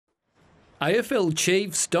AFL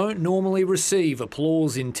chiefs don't normally receive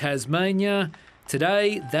applause in Tasmania.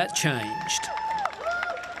 Today, that changed.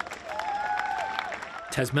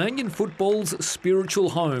 Tasmanian football's spiritual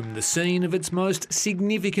home, the scene of its most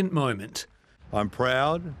significant moment. I'm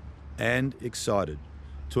proud and excited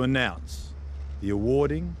to announce the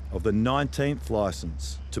awarding of the 19th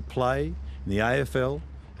licence to play in the AFL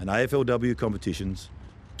and AFLW competitions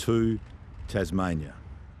to Tasmania.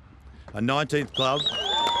 A 19th club.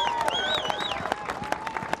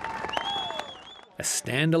 A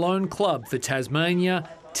standalone club for Tasmania,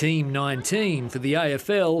 Team 19 for the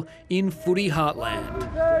AFL in footy heartland.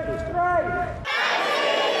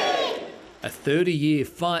 A 30-year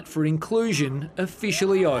fight for inclusion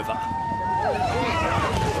officially over.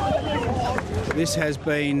 This has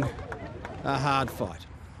been a hard fight,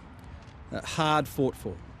 hard fought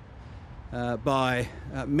for by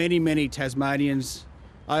many Tasmanians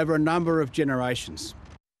over a number of generations.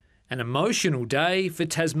 An emotional day for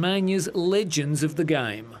Tasmania's legends of the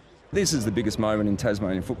game. This is the biggest moment in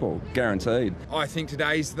Tasmanian football, guaranteed. I think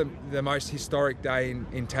today's the most historic day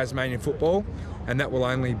in Tasmanian football, and that will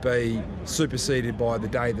only be superseded by the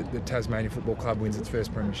day that the Tasmanian Football Club wins its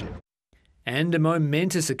first premiership. And a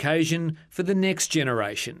momentous occasion for the next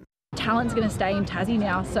generation. Talent's going to stay in Tassie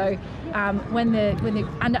now, so when the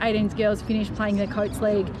under-18s girls finish playing the Coates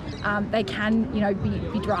League, they can,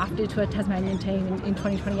 be drafted to a Tasmanian team in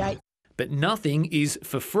 2028. But nothing is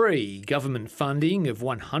for free. Government funding of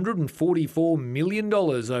 $144 million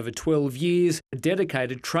over 12 years, a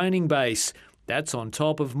dedicated training base. That's on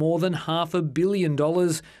top of more than $500 million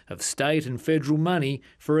of state and federal money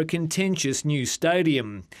for a contentious new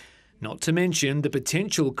stadium. Not to mention the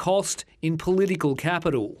potential cost in political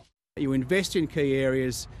capital. You invest in key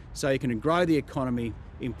areas so you can grow the economy,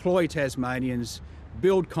 employ Tasmanians,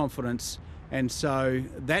 build confidence, and so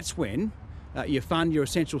that's when you fund your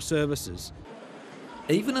essential services.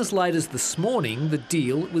 Even as late as this morning, the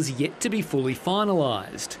deal was yet to be fully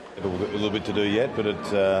finalised. A little bit to do yet, but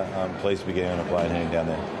I'm pleased to be getting on a plane heading down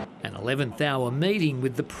there. An 11th hour meeting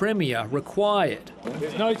with the Premier required.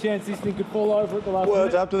 There's no chance this thing could fall over at the last minute. Well,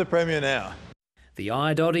 it's up to the Premier now. The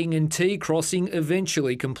I-dotting and T-crossing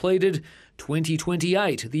eventually completed.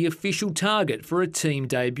 2028, the official target for a team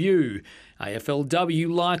debut.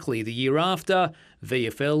 AFLW likely the year after.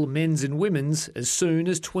 VFL men's and women's as soon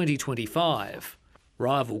as 2025.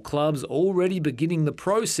 Rival clubs already beginning the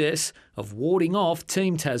process of warding off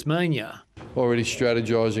Team Tasmania. Already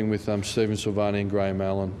strategising with Stephen Silvani and Graham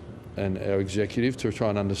Allen and our executive to try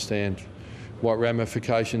and understand what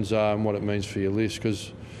ramifications are and what it means for your list,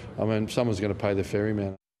 because someone's going to pay the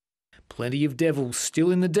ferryman. Plenty of devils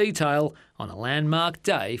still in the detail on a landmark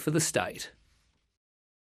day for the state.